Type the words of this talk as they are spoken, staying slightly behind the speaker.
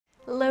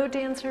Hello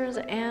dancers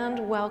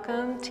and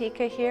welcome,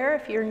 Tiekka here.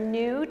 If you're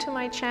new to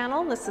my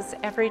channel, this is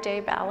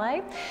Everyday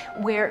Ballet,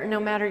 where no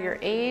matter your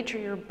age or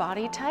your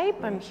body type,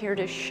 I'm here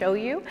to show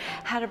you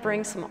how to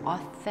bring some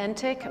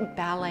authentic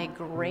ballet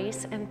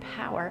grace and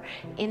power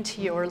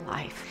into your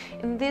life.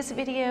 In this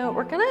video,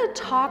 we're gonna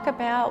talk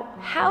about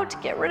how to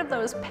get rid of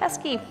those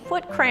pesky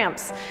foot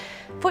cramps.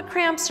 Foot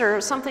cramps are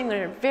something that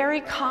are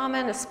very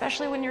common,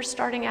 especially when you're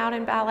starting out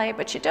in ballet,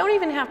 but you don't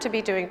even have to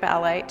be doing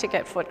ballet to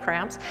get foot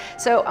cramps.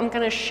 So I'm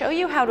going to show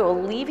you how to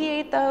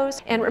alleviate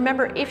those. And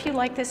remember, if you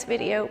like this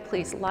video,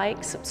 please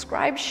like,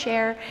 subscribe,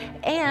 share,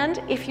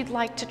 and if you'd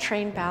like to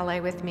train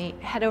ballet with me,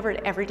 head over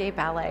to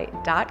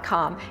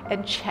everydayballet.com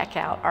and check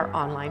out our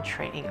online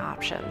training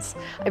options.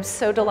 I'm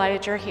so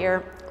delighted you're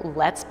here.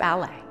 Let's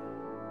ballet.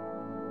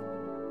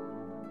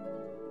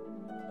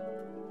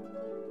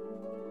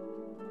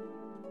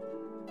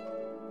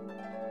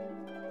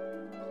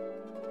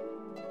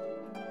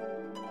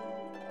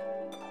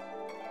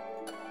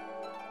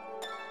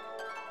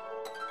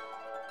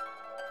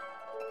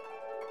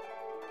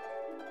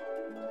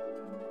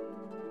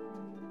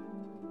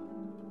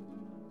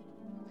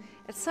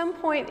 At some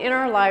point in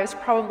our lives,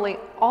 probably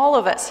all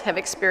of us have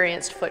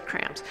experienced foot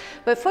cramps.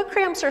 But foot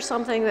cramps are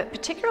something that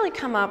particularly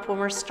come up when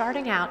we're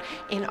starting out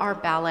in our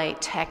ballet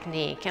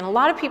technique. And a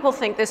lot of people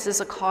think this is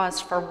a cause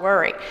for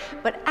worry.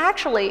 But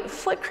actually,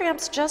 foot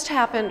cramps just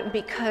happen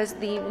because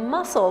the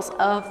muscles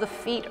of the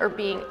feet are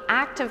being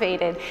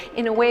activated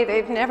in a way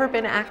they've never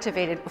been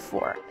activated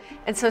before.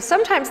 And so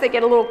sometimes they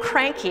get a little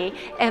cranky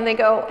and they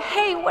go,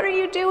 "Hey, what are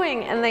you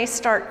doing?" And they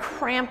start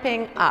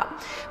cramping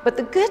up. But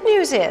the good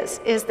news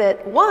is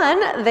that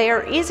one, they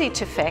are easy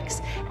to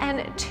fix,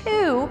 and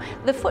two,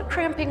 the foot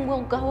cramping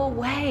will go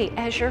away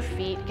as your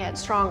feet get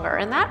stronger,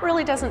 and that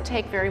really doesn't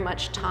take very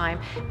much time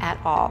at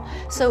all.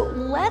 So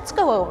let's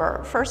go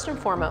over, first and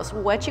foremost,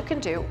 what you can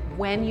do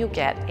when you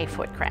get a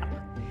foot cramp.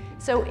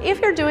 So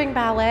if you're doing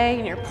ballet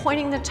and you're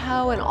pointing the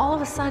toe and all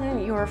of a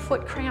sudden your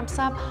foot cramps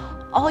up,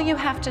 all you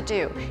have to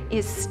do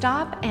is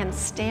stop and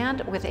stand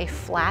with a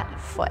flat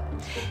foot.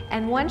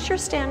 And once you're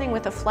standing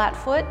with a flat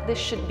foot, this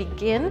should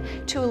begin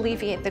to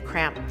alleviate the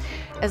cramp.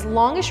 As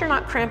long as you're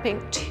not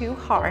cramping too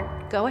hard,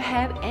 go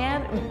ahead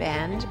and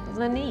bend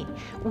the knee.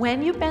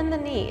 When you bend the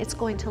knee, it's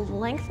going to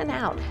lengthen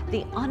out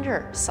the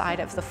underside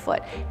of the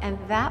foot, and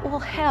that will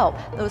help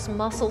those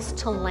muscles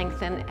to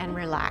lengthen and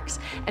relax.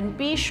 And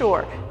be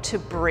sure to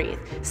breathe.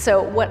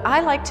 So what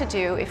I like to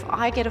do if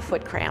I get a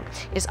foot cramp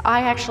is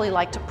I actually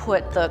like to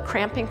put the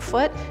cramping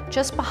foot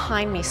just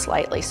behind me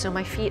slightly, so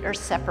my feet are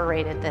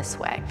separated this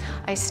way.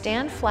 I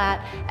stand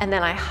flat and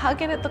then I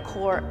hug it at the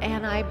core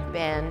and I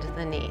bend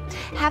the knee.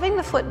 Having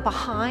the foot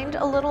behind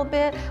a little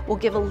bit will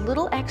give a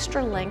little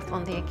extra length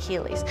on the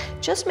Achilles.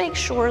 Just make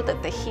sure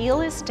that the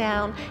heel is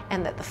down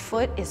and that the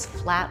foot is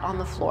flat on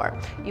the floor.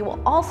 You will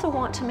also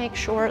want to make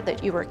sure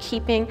that you are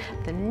keeping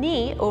the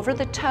knee over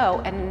the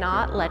toe and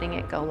not letting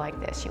it go like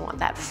this. You want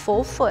that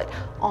full foot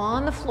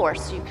on the floor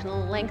so you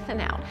can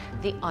lengthen out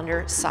the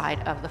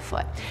underside of the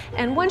foot.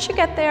 And once you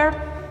get there,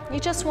 you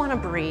just want to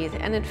breathe,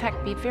 and in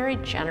fact be very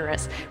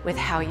generous with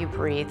how you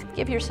breathe.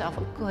 Give yourself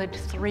a good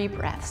 3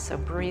 breaths. So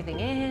breathing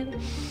in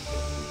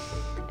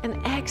and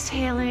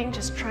exhaling,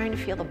 just trying to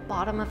feel the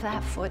bottom of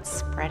that foot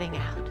spreading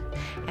out.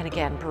 And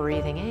again,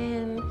 breathing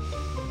in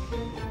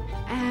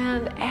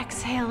and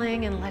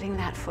exhaling and letting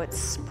that foot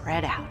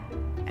spread out.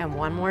 And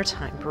one more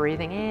time,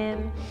 breathing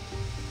in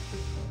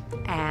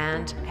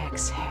and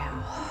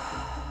exhale.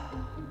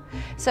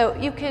 So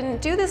you can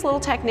do this little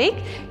technique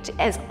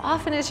as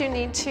often as you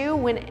need to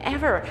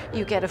whenever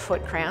you get a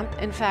foot cramp.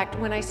 In fact,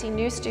 when I see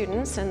new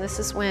students, and this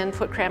is when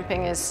foot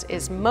cramping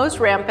is most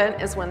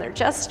rampant, is when they're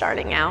just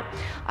starting out,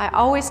 I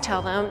always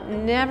tell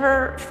them,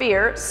 never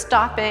fear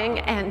stopping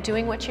and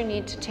doing what you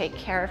need to take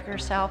care of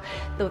yourself.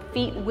 The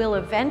feet will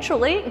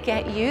eventually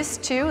get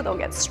used to, they'll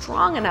get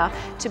strong enough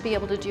to be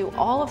able to do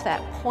all of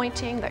that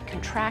pointing, that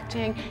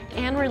contracting,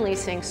 and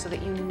releasing so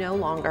that you no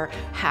longer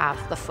have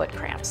the foot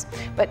cramps.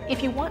 But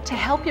if you want to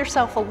help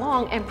yourself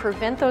along and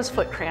prevent those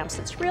foot cramps,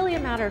 it's really a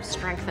matter of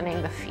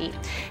strengthening the feet.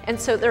 And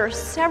so there are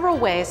several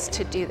ways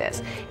to do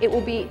this. It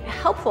will be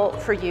helpful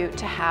for you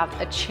to have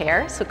a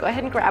chair, so go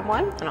ahead and grab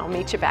one and I'll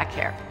meet you back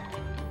here.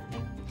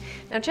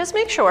 Now just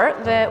make sure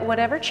that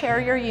whatever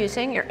chair you're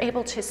using, you're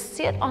able to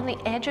sit on the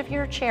edge of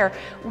your chair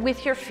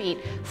with your feet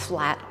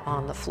flat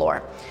on the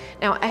floor.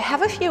 Now I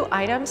have a few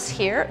items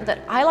here that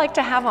I like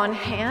to have on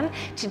hand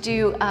to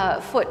do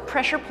foot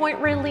pressure point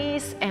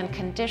release and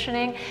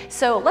conditioning.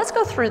 So let's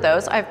go through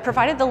those. I've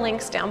provided the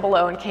links down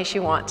below in case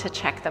you want to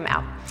check them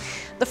out.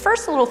 The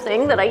first little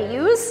thing that I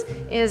use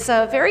is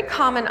a very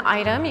common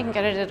item. You can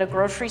get it at a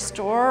grocery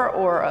store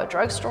or a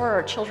drugstore or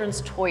a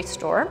children's toy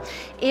store.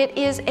 It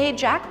is a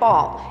jack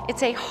ball.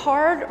 It's a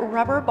hard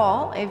rubber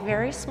ball, a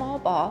very small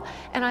ball,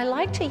 and I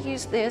like to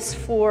use this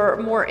for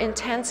more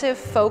intensive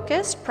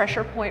focused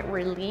pressure point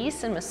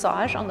release and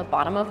massage on the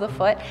bottom of the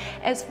foot,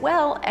 as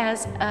well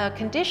as a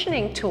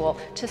conditioning tool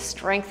to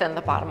strengthen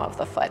the bottom of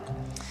the foot.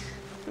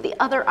 The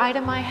other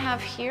item I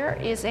have here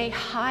is a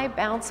high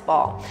bounce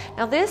ball.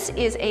 Now this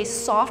is a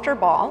softer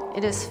ball.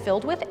 It is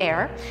filled with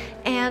air,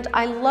 and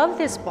I love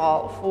this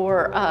ball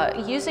for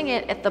using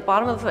it at the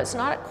bottom of the foot. It's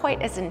not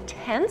quite as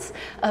intense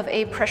of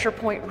a pressure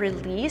point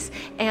release,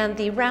 and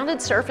the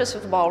rounded surface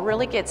of the ball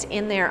really gets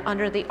in there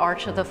under the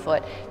arch of the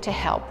foot to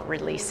help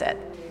release it.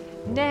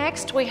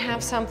 Next, we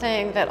have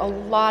something that a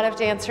lot of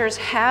dancers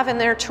have in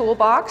their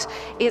toolbox.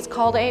 It's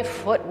called a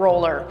foot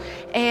roller.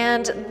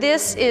 And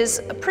this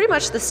is pretty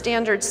much the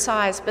standard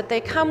size, but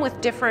they come with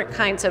different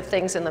kinds of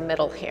things in the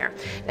middle here.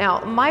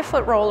 Now, my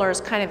foot roller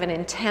is kind of an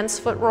intense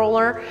foot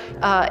roller.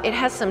 It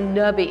has some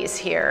nubbies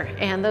here,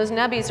 and those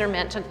nubbies are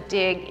meant to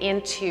dig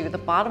into the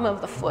bottom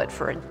of the foot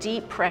for a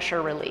deep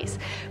pressure release.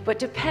 But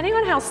depending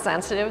on how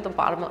sensitive the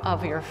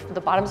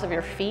bottoms of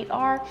your feet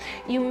are,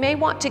 you may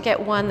want to get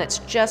one that's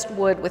just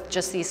wood with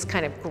just these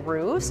kind of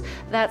grooves.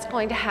 That's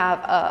going to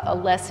have a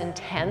less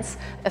intense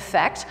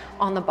effect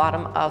on the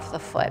bottom of the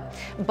foot.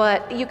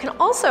 But you can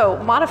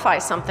also modify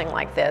something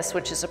like this,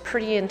 which is a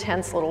pretty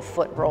intense little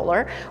foot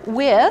roller,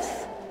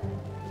 with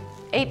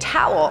a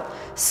towel.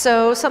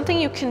 So something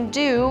you can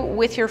do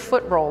with your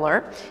foot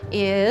roller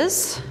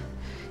is,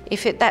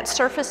 if that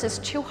surface is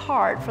too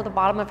hard for the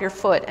bottom of your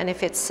foot, and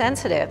if it's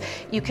sensitive,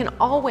 you can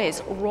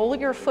always roll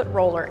your foot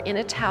roller in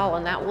a towel,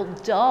 and that will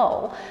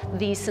dull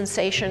the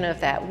sensation of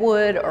that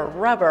wood or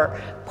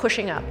rubber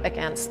pushing up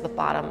against the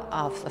bottom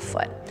of the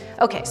foot.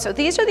 Okay, so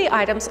these are the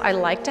items I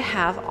like to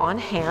have on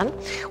hand.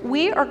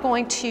 We are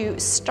going to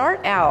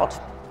start out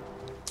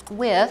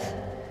with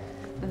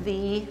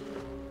the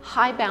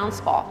high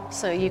bounce ball,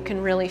 so you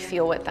can really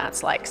feel what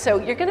that's like. So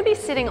you're going to be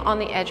sitting on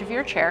the edge of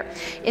your chair.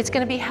 It's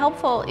going to be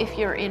helpful if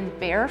you're in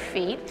bare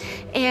feet,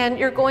 and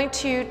you're going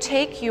to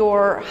take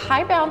your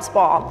high bounce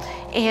ball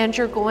and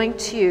you're going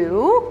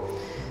to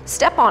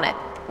step on it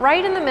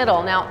right in the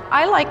middle. Now,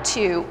 I like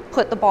to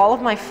put the ball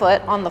of my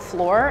foot on the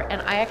floor,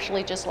 and I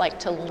actually just like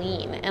to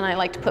lean, and I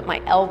like to put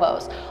my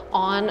elbows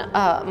on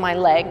my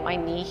leg, my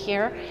knee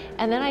here,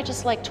 and then I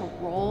just like to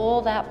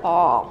roll that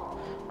ball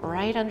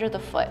right under the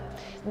foot.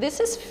 This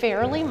is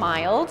fairly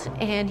mild,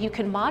 and you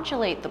can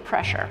modulate the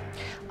pressure.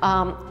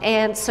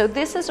 And so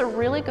this is a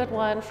really good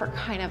one for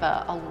kind of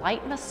a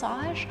light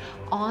massage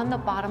on the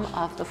bottom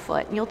of the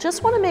foot. And you'll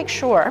just want to make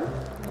sure,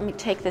 let me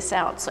take this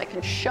out so I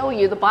can show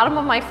you the bottom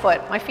of my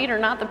foot. My feet are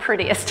not the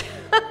prettiest,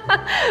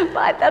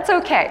 but that's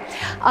okay.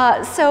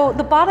 So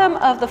the bottom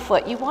of the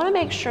foot, you want to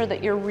make sure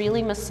that you're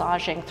really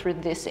massaging through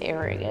this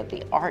area,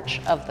 the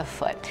arch of the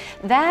foot.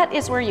 That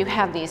is where you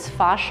have these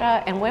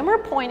fascia, and when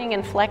we're pointing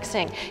and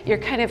flexing, you're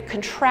kind of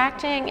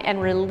contracting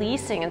and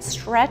releasing and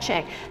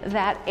stretching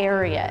that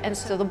area. And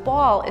so the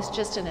ball is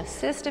just an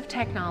assistive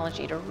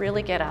technology to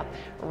really get up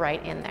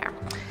right in there.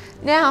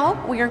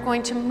 Now we are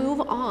going to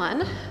move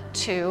on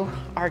to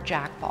our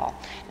jack ball.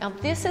 Now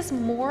this is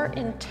more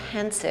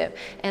intensive,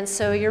 and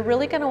so you're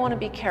really going to want to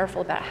be careful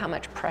about how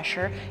much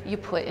pressure you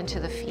put into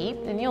the feet,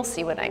 and you'll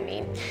see what I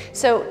mean.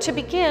 So to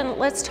begin,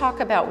 let's talk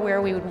about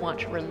where we would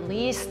want to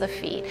release the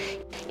feet.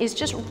 Is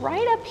just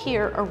right up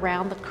here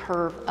around the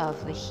curve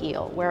of the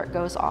heel, where it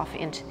goes off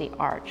into the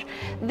arch.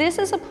 This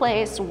is a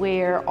place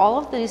where all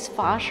of these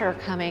fascia are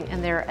coming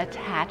and they're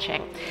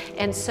attaching,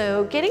 and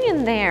so getting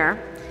in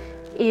there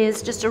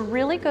is just a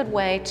really good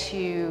way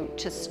to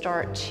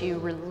start to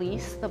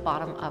release the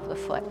bottom of the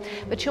foot.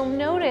 But you'll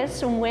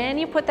notice when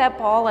you put that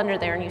ball under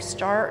there and you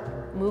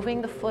start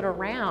moving the foot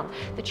around,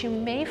 that you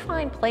may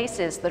find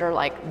places that are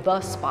like the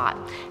spot.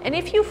 And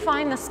if you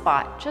find the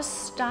spot,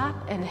 just stop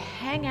and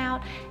hang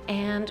out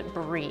and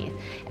breathe.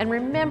 And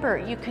remember,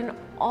 you can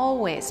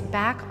always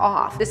back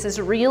off. This is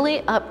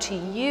really up to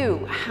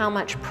you how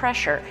much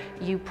pressure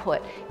you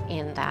put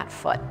in that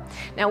foot.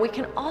 Now we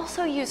can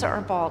also use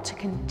our ball to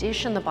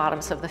condition the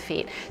bottoms of the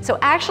feet. So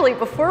actually,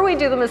 before we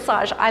do the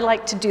massage, I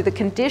like to do the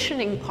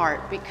conditioning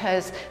part,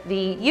 because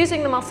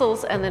using the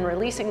muscles and then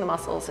releasing the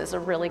muscles is a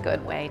really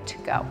good way to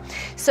go.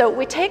 So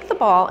we take the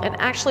ball, and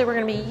actually we're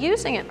going to be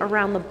using it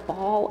around the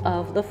ball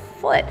of the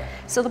foot.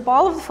 So the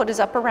ball of the foot is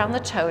up around the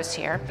toes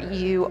here.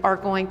 You are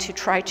going to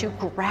try to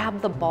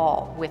grab the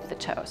ball with the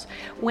toes.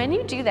 When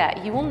you do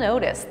that, you will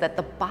notice that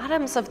the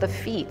bottoms of the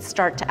feet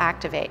start to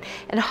activate,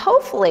 and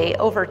hopefully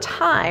over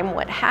time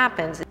what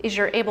happens is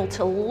you're able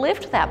to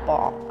lift that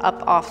ball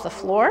up off the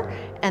floor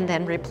and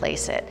then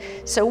replace it.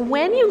 So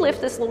when you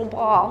lift this little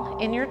ball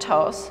in your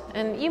toes,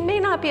 and you may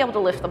not be able to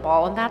lift the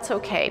ball, and that's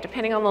okay,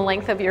 depending on the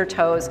length of your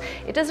toes,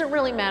 it doesn't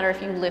really matter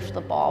if you lift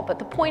the ball, but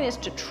the point is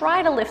to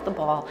try to lift the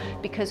ball,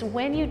 because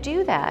when you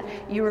do that,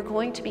 you are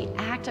going to be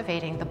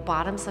activating the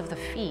bottoms of the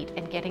feet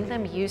and getting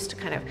them used to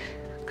kind of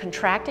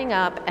contracting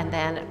up and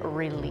then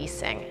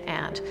releasing,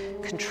 and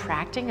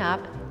contracting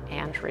up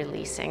and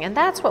releasing. And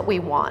that's what we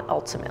want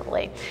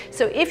ultimately.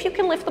 So if you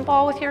can lift the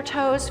ball with your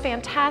toes,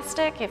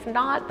 fantastic. If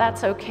not,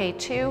 that's okay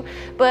too.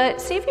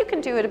 But see if you can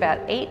do it about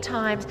 8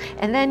 times,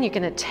 and then you're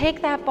gonna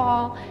take that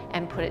ball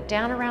and put it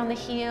down around the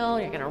heel.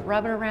 You're gonna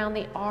rub it around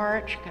the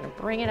arch. You're gonna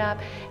bring it up.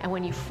 And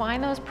when you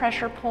find those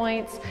pressure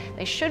points,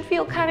 they should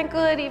feel kind of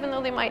good, even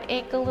though they might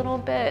ache a little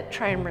bit.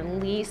 Try and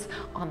release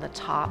on the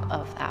top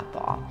of that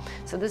ball.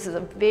 So this is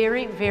a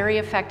very, very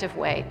effective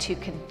way to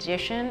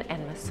condition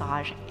and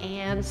massage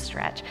and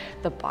stretch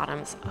the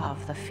bottoms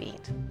of the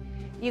feet.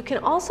 You can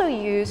also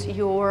use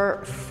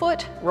your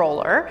foot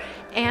roller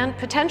and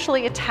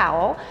potentially a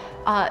towel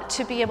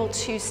to be able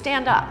to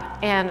stand up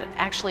and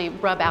actually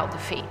rub out the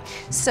feet.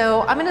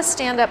 So I'm gonna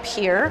stand up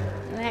here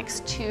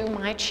next to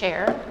my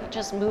chair. Let me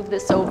just move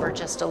this over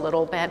just a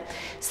little bit.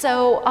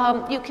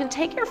 So you can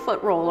take your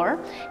foot roller,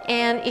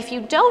 and if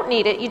you don't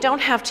need it, you don't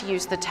have to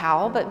use the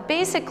towel, but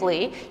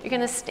basically you're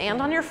gonna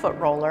stand on your foot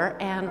roller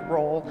and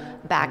roll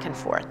back and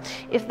forth.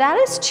 If that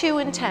is too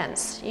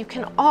intense, you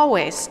can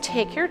always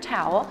take your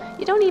towel.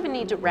 You don't even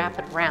need to wrap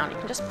it around. You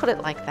can just put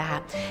it like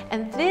that.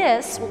 And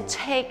this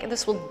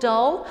will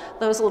dull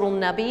those little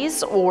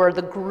nubbies or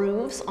the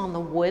grooves on the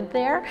wood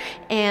there,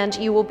 and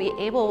you will be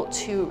able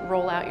to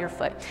roll out your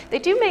foot. They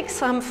do make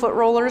some foot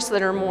rollers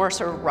that are more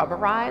sort of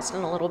rubberized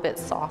and a little bit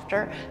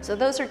softer, so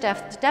those are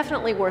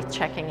definitely worth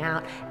checking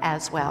out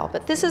as well.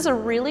 But this is a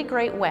really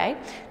great way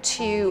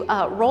to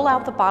roll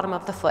out the bottom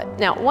of the foot.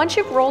 Now, once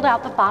you've rolled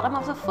out the bottom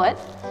of the foot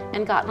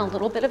and gotten a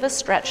little bit of a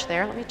stretch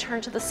there, let me turn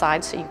to the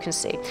side so you can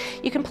see.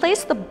 You can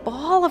place the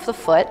ball of the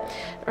foot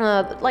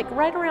like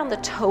right around the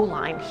toe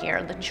line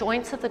here, the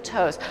joints of the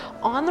toes,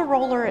 on the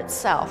roller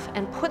itself,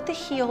 and put the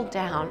heel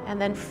down,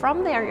 and then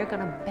from there you're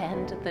going to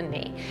bend the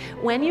knee.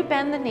 When you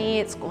bend the knee,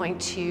 it's going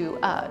to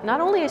not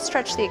only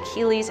stretch the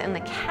Achilles and the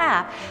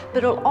calf,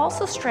 but it'll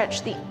also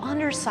stretch the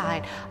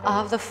underside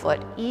of the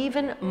foot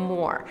even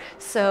more.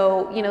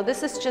 So, you know,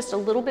 this is just a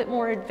little bit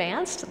more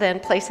advanced than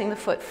placing the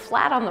foot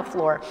flat on the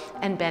floor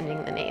and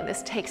bending the knee.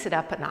 This takes it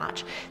up a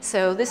notch.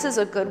 So this is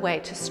a good way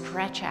to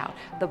stretch out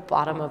the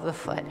bottom of the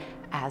foot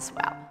as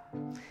well.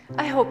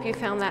 I hope you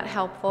found that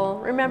helpful.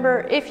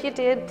 Remember, if you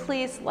did,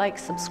 please like,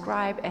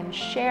 subscribe, and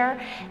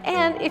share.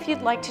 And if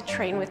you'd like to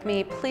train with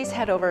me, please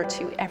head over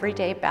to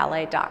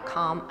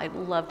everydayballet.com. I'd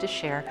love to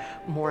share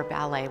more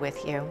ballet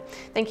with you.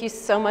 Thank you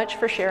so much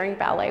for sharing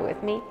ballet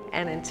with me,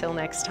 and until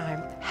next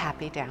time,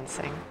 happy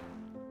dancing.